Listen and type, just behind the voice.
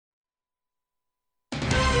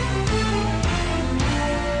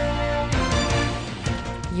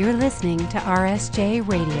You're listening to RSJ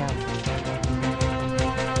Radio.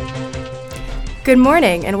 Good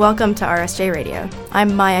morning and welcome to RSJ Radio.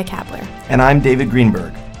 I'm Maya Kapler. And I'm David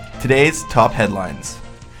Greenberg. Today's top headlines.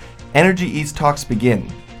 Energy East talks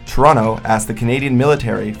begin. Toronto asked the Canadian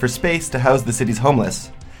military for space to house the city's homeless.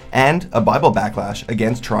 And a Bible backlash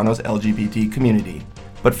against Toronto's LGBT community.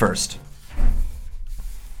 But first,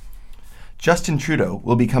 Justin Trudeau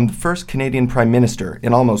will become the first Canadian Prime Minister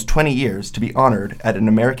in almost 20 years to be honored at an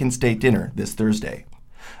American state dinner this Thursday.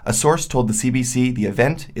 A source told the CBC the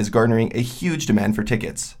event is garnering a huge demand for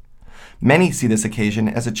tickets. Many see this occasion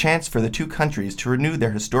as a chance for the two countries to renew their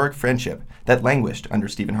historic friendship that languished under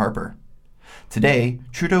Stephen Harper. Today,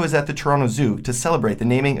 Trudeau is at the Toronto Zoo to celebrate the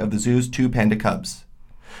naming of the zoo's two panda cubs.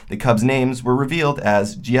 The cubs' names were revealed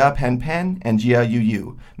as Jia Pan Pan and Jia Yu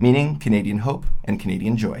Yu, meaning Canadian Hope and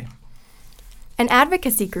Canadian Joy. An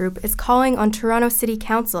advocacy group is calling on Toronto City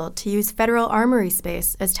Council to use federal armory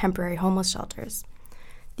space as temporary homeless shelters.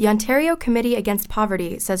 The Ontario Committee Against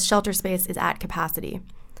Poverty says shelter space is at capacity.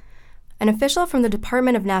 An official from the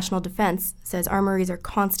Department of National Defence says armories are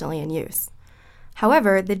constantly in use.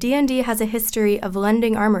 However, the DND has a history of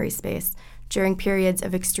lending armory space during periods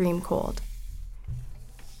of extreme cold.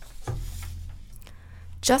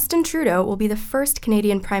 Justin Trudeau will be the first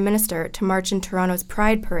Canadian Prime Minister to march in Toronto's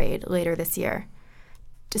Pride Parade later this year.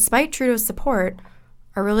 Despite Trudeau's support,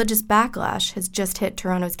 a religious backlash has just hit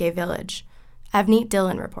Toronto's gay village. Avneet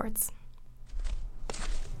Dillon reports.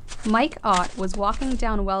 Mike Ott was walking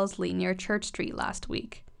down Wellesley near Church Street last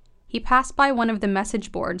week. He passed by one of the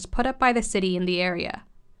message boards put up by the city in the area.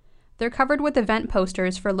 They're covered with event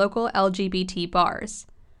posters for local LGBT bars.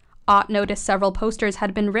 Ott noticed several posters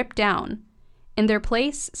had been ripped down. In their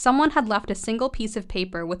place, someone had left a single piece of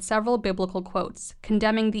paper with several biblical quotes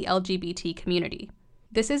condemning the LGBT community.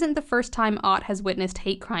 This isn't the first time Ott has witnessed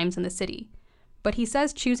hate crimes in the city, but he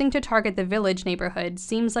says choosing to target the Village neighborhood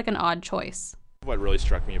seems like an odd choice. What really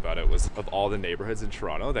struck me about it was, of all the neighborhoods in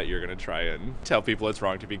Toronto that you're going to try and tell people it's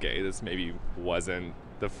wrong to be gay, this maybe wasn't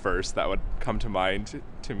the first that would come to mind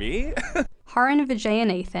to me. Haran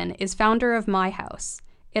Vijayanathan is founder of My House.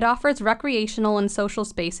 It offers recreational and social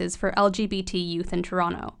spaces for LGBT youth in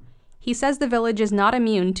Toronto. He says the Village is not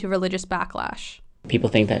immune to religious backlash. People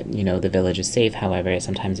think that, the Village is safe. However,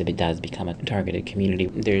 sometimes it does become a targeted community.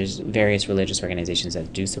 There's various religious organizations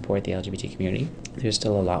that do support the LGBT community. There's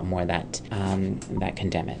still a lot more that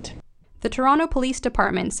condemn it. The Toronto Police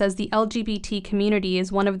Department says the LGBT community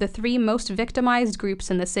is one of the 3 most victimized groups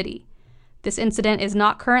in the city. This incident is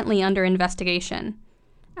not currently under investigation.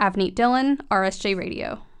 Avneet Dillon, RSJ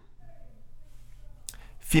Radio.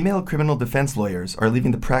 Female criminal defense lawyers are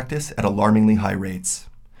leaving the practice at alarmingly high rates.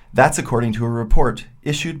 That's according to a report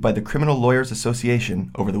issued by the Criminal Lawyers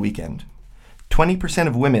Association over the weekend. 20%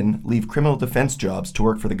 of women leave criminal defense jobs to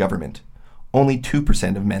work for the government. Only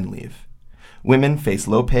 2% of men leave. Women face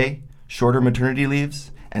low pay, shorter maternity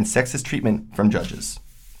leaves, and sexist treatment from judges.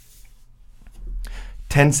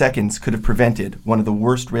 10 seconds could have prevented one of the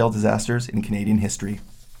worst rail disasters in Canadian history.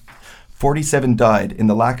 47 died in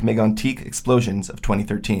the Lac Mégantic explosions of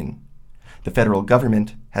 2013. The federal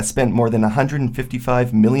government has spent more than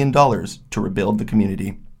 $155 million to rebuild the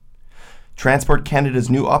community. Transport Canada's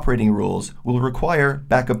new operating rules will require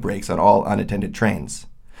backup brakes on all unattended trains.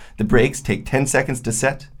 The brakes take 10 seconds to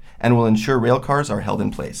set and will ensure railcars are held in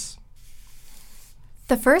place.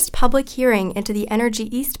 The first public hearing into the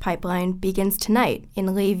Energy East pipeline begins tonight in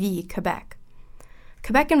Lévis, Quebec.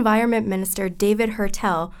 Quebec Environment Minister David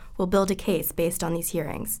Hertel will build a case based on these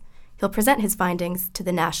hearings. He'll present his findings to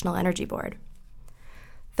the National Energy Board.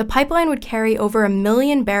 The pipeline would carry over 1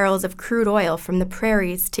 million barrels of crude oil from the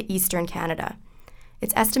prairies to eastern Canada.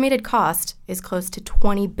 Its estimated cost is close to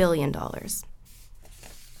 $20 billion.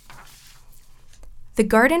 The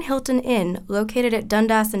Garden Hilton Inn, located at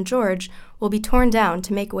Dundas and George, will be torn down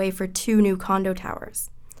to make way for 2 new condo towers.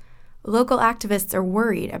 Local activists are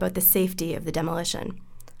worried about the safety of the demolition.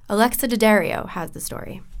 Alexa Daddario has the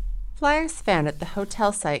story. Flyers found at the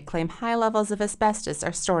hotel site claim high levels of asbestos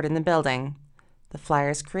are stored in the building. The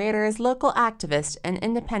flyer's creator is local activist and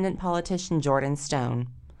independent politician Jordan Stone.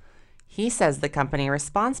 He says the company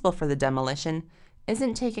responsible for the demolition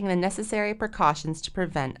isn't taking the necessary precautions to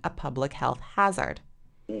prevent a public health hazard.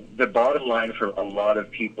 The bottom line for a lot of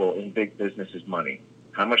people in big business is money.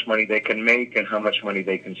 How much money they can make and how much money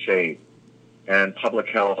they can save. And public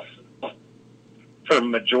health, for a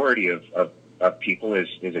majority of people,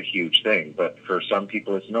 is a huge thing. But for some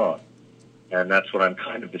people, it's not. And that's what I'm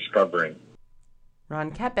kind of discovering.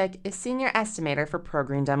 Ron Kepik is senior estimator for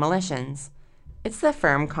ProGreen Demolitions. It's the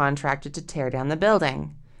firm contracted to tear down the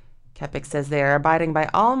building. Kepik says they are abiding by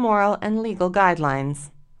all moral and legal guidelines.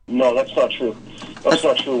 No, that's not true. That's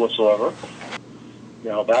not true whatsoever.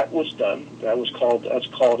 Now that was done. That's called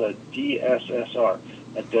a DSSR,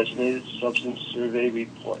 a Designated Substance Survey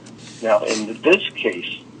Report. Now in this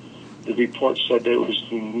case, the report said there was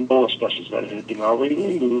no asbestos that had been already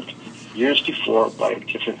removed years before by a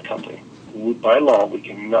different company. By law, we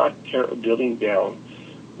cannot tear a building down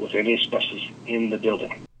with any asbestos in the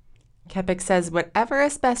building. Kepik says whatever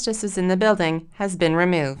asbestos is in the building has been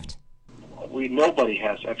removed. Nobody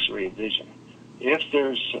has X-ray vision. If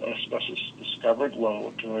there's asbestos discovered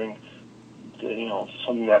during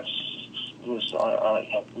something that's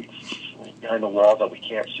behind the wall that we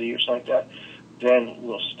can't see or something like that, then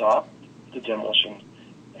we'll stop the demolition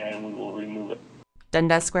and we will remove it.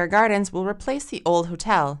 Dundas Square Gardens will replace the old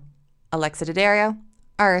hotel. Alexa D'Addario,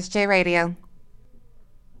 RSJ Radio.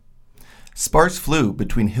 Sparks flew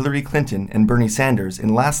between Hillary Clinton and Bernie Sanders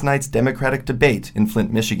in last night's Democratic debate in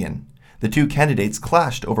Flint, Michigan. The two candidates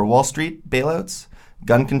clashed over Wall Street bailouts,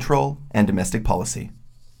 gun control, and domestic policy.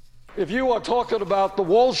 If you are talking about the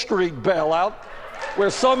Wall Street bailout,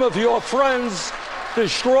 where some of your friends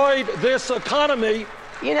destroyed this economy,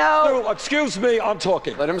 excuse me, I'm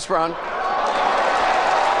talking. Let him respond.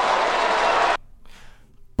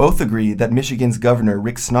 Both agree that Michigan's Governor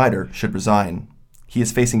Rick Snyder should resign. He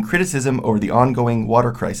is facing criticism over the ongoing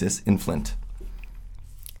water crisis in Flint.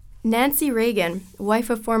 Nancy Reagan,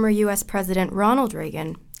 wife of former U.S. President Ronald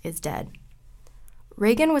Reagan, is dead.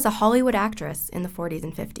 Reagan was a Hollywood actress in the 40s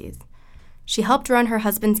and 50s. She helped run her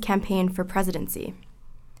husband's campaign for presidency.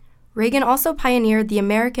 Reagan also pioneered the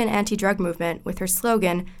American anti-drug movement with her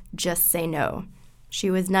slogan, "Just Say No."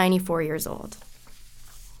 She was 94 years old.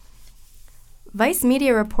 Vice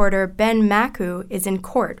media reporter Ben Maku is in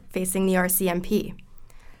court facing the RCMP.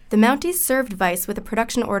 The Mounties served Vice with a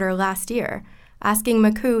production order last year, asking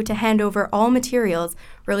Maku to hand over all materials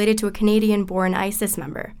related to a Canadian-born ISIS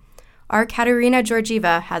member. Our Katerina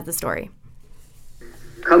Georgieva has the story.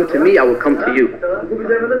 Come to me, I will come to you.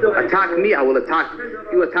 Attack me, I will attack you.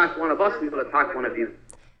 You attack one of us, we will attack one of you.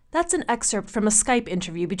 That's an excerpt from a Skype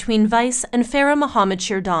interview between Vice and Farah Mohammed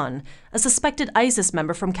Shirdan, a suspected ISIS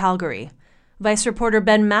member from Calgary. Vice reporter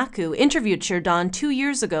Ben Maku interviewed Shirdan 2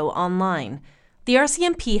 years ago online. The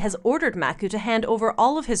RCMP has ordered Maku to hand over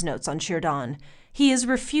all of his notes on Shirdan. He is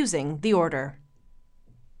refusing the order.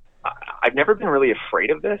 I've never been really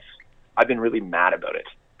afraid of this. I've been really mad about it,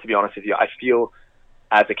 to be honest with you. I feel,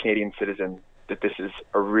 as a Canadian citizen, that this is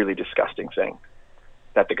a really disgusting thing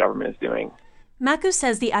that the government is doing. Maku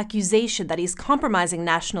says the accusation that he's compromising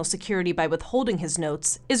national security by withholding his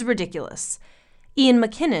notes is ridiculous. Ian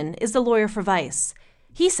McKinnon is the lawyer for Vice.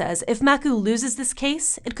 He says if Maku loses this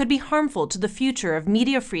case, it could be harmful to the future of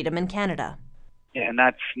media freedom in Canada. Yeah, and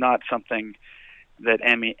that's not something that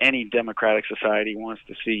any democratic society wants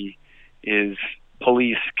to see, is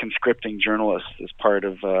police conscripting journalists as part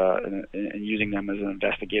of and using them as an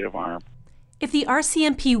investigative arm. If the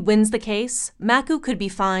RCMP wins the case, Maku could be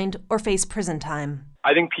fined or face prison time.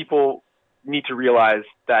 I think people need to realize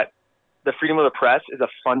that the freedom of the press is a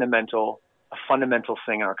fundamental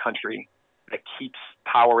thing in our country that keeps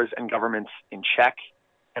powers and governments in check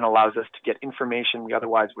and allows us to get information we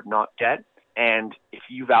otherwise would not get. And if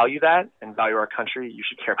you value that and value our country, you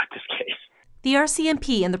should care about this case. The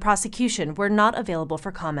RCMP and the prosecution were not available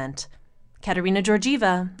for comment. Katerina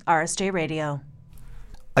Georgieva, RSJ Radio.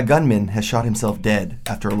 A gunman has shot himself dead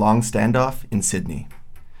after a long standoff in Sydney.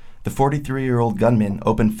 The 43-year-old gunman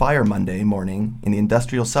opened fire Monday morning in the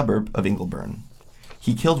industrial suburb of Ingleburn.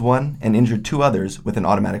 He killed one and injured two others with an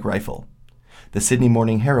automatic rifle. The Sydney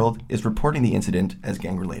Morning Herald is reporting the incident as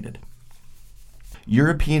gang-related.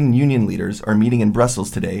 European Union leaders are meeting in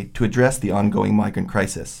Brussels today to address the ongoing migrant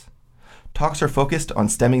crisis. Talks are focused on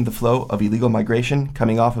stemming the flow of illegal migration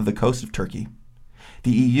coming off of the coast of Turkey.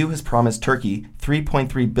 The EU has promised Turkey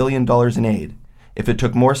 $3.3 billion in aid if it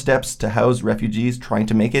took more steps to house refugees trying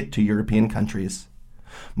to make it to European countries.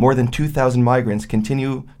 More than 2,000 migrants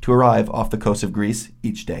continue to arrive off the coast of Greece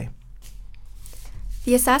each day.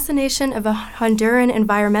 The assassination of a Honduran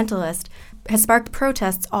environmentalist has sparked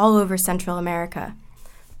protests all over Central America.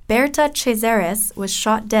 Berta Cesares was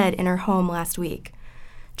shot dead in her home last week.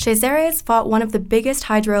 Cesares fought one of the biggest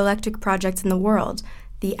hydroelectric projects in the world,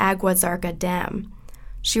 the Agua Zarca Dam.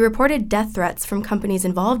 She reported death threats from companies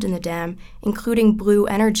involved in the dam, including Blue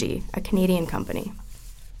Energy, a Canadian company.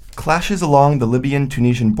 Clashes along the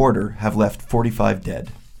Libyan-Tunisian border have left 45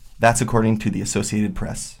 dead. That's according to the Associated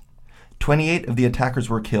Press. 28 of the attackers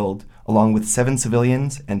were killed, along with 7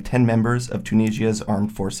 civilians and 10 members of Tunisia's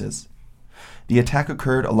armed forces. The attack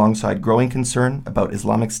occurred alongside growing concern about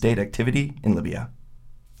Islamic State activity in Libya.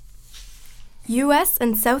 U.S.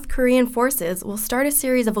 and South Korean forces will start a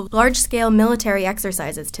series of large-scale military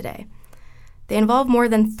exercises today. They involve more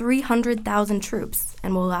than 300,000 troops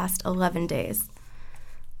and will last 11 days.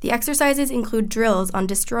 The exercises include drills on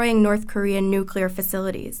destroying North Korean nuclear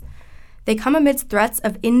facilities. They come amidst threats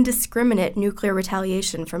of indiscriminate nuclear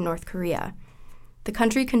retaliation from North Korea. The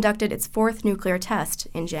country conducted its fourth nuclear test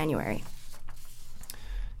in January.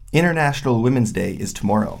 International Women's Day is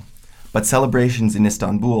tomorrow, but celebrations in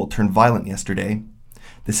Istanbul turned violent yesterday.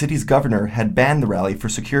 The city's governor had banned the rally for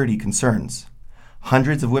security concerns.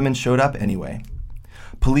 Hundreds of women showed up anyway.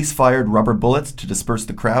 Police fired rubber bullets to disperse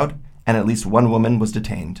the crowd, and at least one woman was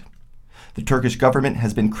detained. The Turkish government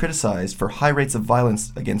has been criticized for high rates of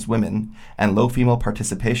violence against women and low female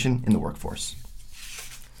participation in the workforce.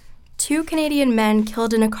 2 Canadian men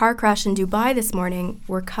killed in a car crash in Dubai this morning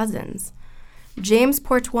were cousins. James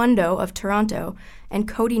Portuondo of Toronto and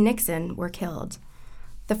Cody Nixon were killed.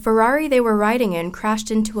 The Ferrari they were riding in crashed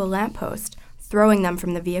into a lamppost, throwing them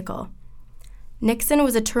from the vehicle. Nixon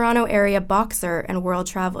was a Toronto area boxer and world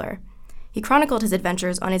traveler. He chronicled his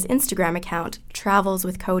adventures on his Instagram account, Travels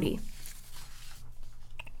with Cody.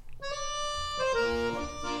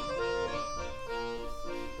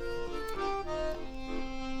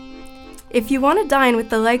 If you want to dine with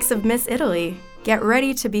the likes of Miss Italy, get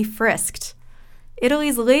ready to be frisked.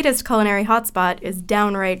 Italy's latest culinary hotspot is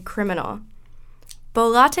downright criminal.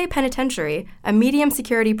 Bollate Penitentiary, a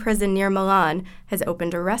medium-security prison near Milan, has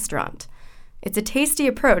opened a restaurant. It's a tasty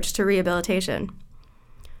approach to rehabilitation.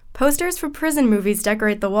 Posters for prison movies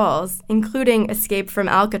decorate the walls, including Escape from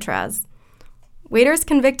Alcatraz. Waiters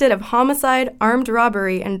convicted of homicide, armed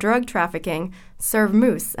robbery, and drug trafficking serve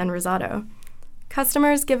mousse and risotto.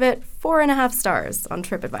 Customers give it 4.5 stars on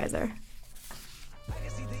TripAdvisor.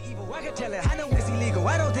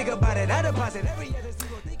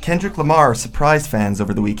 Kendrick Lamar surprised fans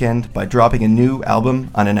over the weekend by dropping a new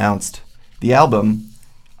album unannounced. The album,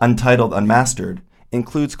 untitled Unmastered,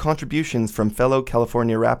 includes contributions from fellow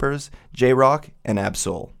California rappers J-Rock and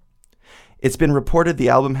Ab-Soul. It's been reported the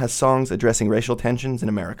album has songs addressing racial tensions in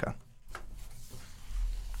America.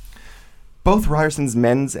 Both Ryerson's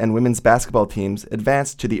men's and women's basketball teams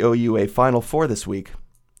advanced to the OUA Final Four this week.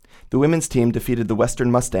 The women's team defeated the Western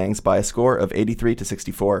Mustangs by a score of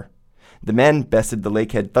 83-64. The men bested the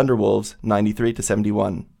Lakehead Thunderwolves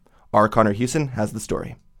 93-71. R. Connor Hewson has the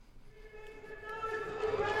story.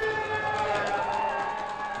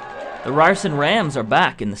 The Ryerson Rams are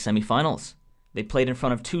back in the semifinals. They played in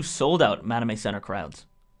front of 2 sold-out Mattamy Center crowds.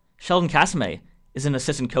 Sheldon Casimé is an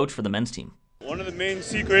assistant coach for the men's team. One of the main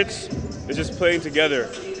secrets is just playing together,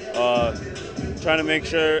 trying to make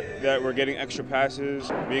sure that we're getting extra passes,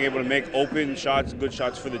 being able to make open shots, good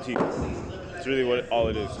shots for the team. It's really all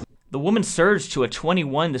it is. The women surged to a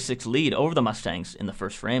 21-6 lead over the Mustangs in the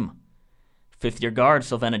first frame. Fifth-year guard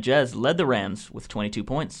Sylvana Jez led the Rams with 22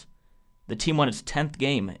 points. The team won its 10th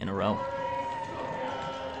game in a row.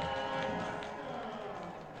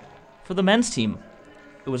 For the men's team,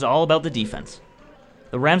 it was all about the defense.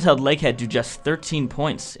 The Rams held Lakehead to just 13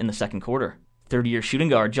 points in the second quarter. 30-year shooting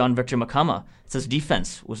guard John Victor Makama says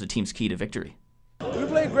defense was the team's key to victory. We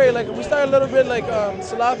played great. We started a little bit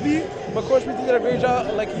sloppy, but Coach Pete did a great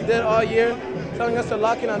job like he did all year, telling us to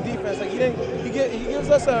lock in on defense. He gives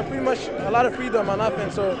us pretty much a lot of freedom on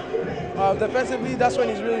offense. So defensively, that's when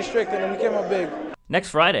he's really strict, and we came up big. Next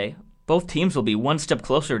Friday, both teams will be one step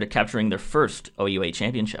closer to capturing their first OUA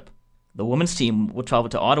championship. The women's team will travel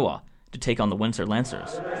to Ottawa to take on the Windsor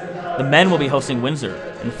Lancers. The men will be hosting Windsor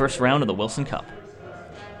in the first round of the Wilson Cup.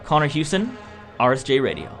 Connor Hewson, RSJ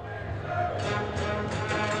Radio.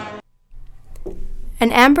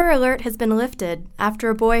 An Amber Alert has been lifted after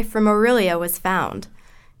a boy from Orillia was found.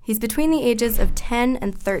 He's between the ages of 10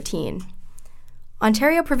 and 13.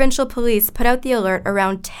 Ontario Provincial Police put out the alert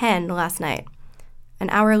around 10 last night. An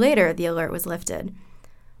hour later, the alert was lifted.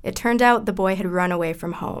 It turned out the boy had run away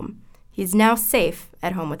from home. He's now safe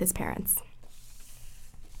at home with his parents.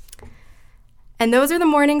 And those are the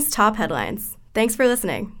morning's top headlines. Thanks for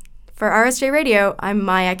listening. For RSJ Radio, I'm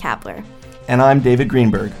Maya Kapler. And I'm David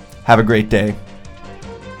Greenberg. Have a great day.